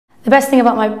best thing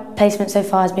about my placement so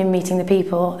far has been meeting the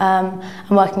people and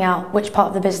working out which part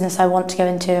of the business I want to go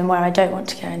into and where I don't want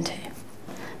to go into.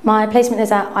 My placement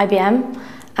is at IBM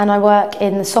and I work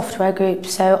in the software group,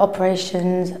 so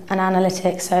operations and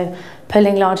analytics, so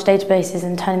pulling large databases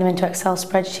and turning them into Excel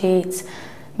spreadsheets,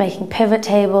 making pivot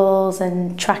tables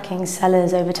and tracking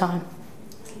sellers over time.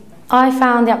 I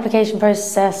found the application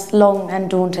process long and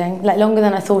daunting, like longer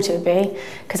than I thought it would be,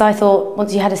 because I thought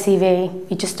once you had a CV,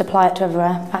 you just apply it to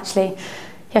everywhere. Actually,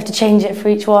 you have to change it for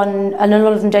each one, and a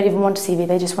lot of them don't even want a CV,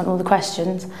 they just want all the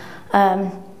questions.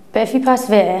 But if you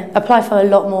persevere, apply for a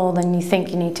lot more than you think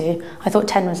you need to. I thought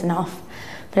 10 was enough,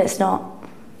 but it's not.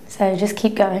 So just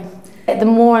keep going. The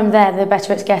more I'm there, the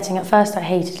better it's getting. At first I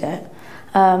hated it.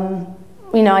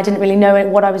 You know, I didn't really know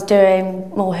what I was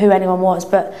doing or who anyone was,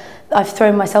 but I've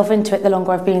thrown myself into it the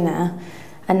longer I've been there.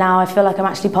 And now I feel like I'm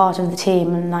actually part of the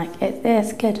team and like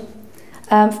it's good.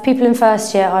 For people in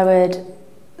first year, I would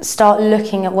start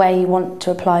looking at where you want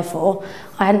to apply for.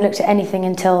 I hadn't looked at anything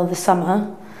until the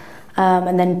summer.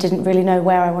 And then didn't really know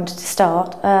where I wanted to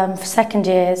start. For second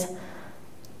years,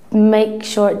 make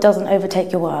sure it doesn't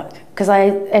overtake your work, because I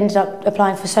ended up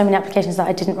applying for so many applications that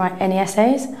I didn't write any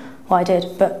essays. Well, I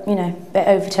did, but you know, it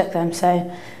overtook them.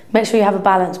 So make sure you have a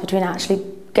balance between actually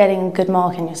getting a good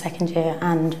mark in your second year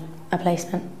and a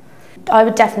placement. I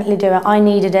would definitely do it. I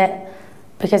needed it,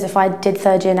 because if I did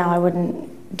third year now, I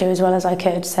wouldn't do as well as I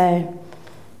could. So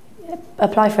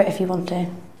apply for it if you want to.